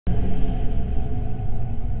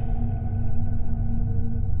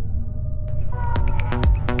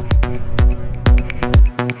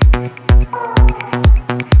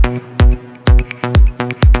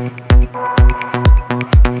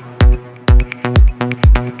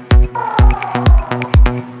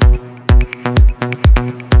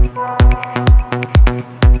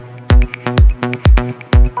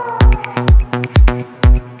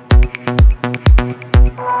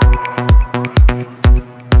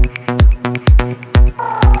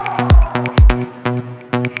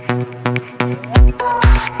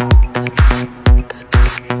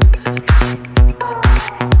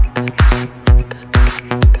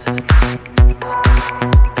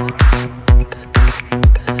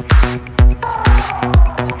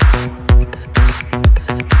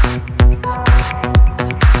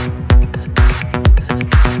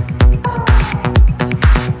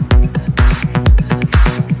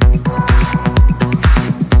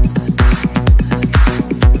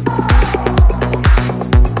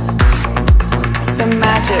Some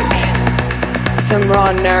magic, some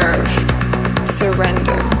raw nerve,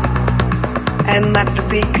 surrender. And let the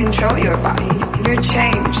beat control your body. You're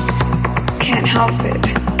changed, can't help it.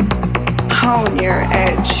 Hone your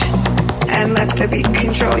edge. And let the beat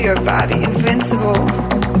control your body. Invincible,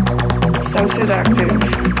 so seductive,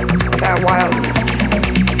 that wildness.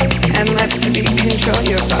 And let the beat control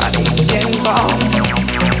your body. Get involved,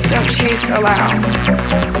 don't chase, allow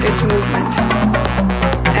this movement.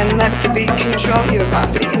 And let the beat control your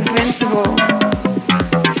body. Invincible,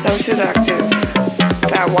 so seductive,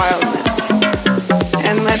 that wildness.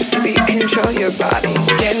 And let the beat control your body.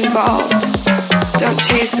 Get involved, don't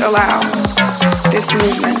chase, allow this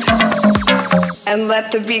movement. And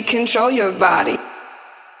let the beat control your body.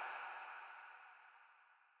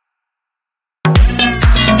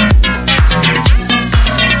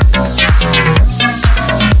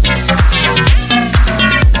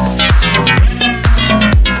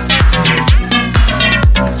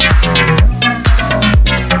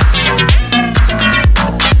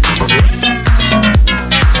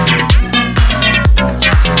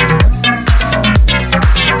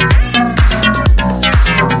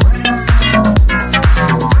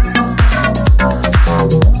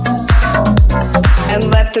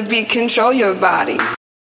 Control your body.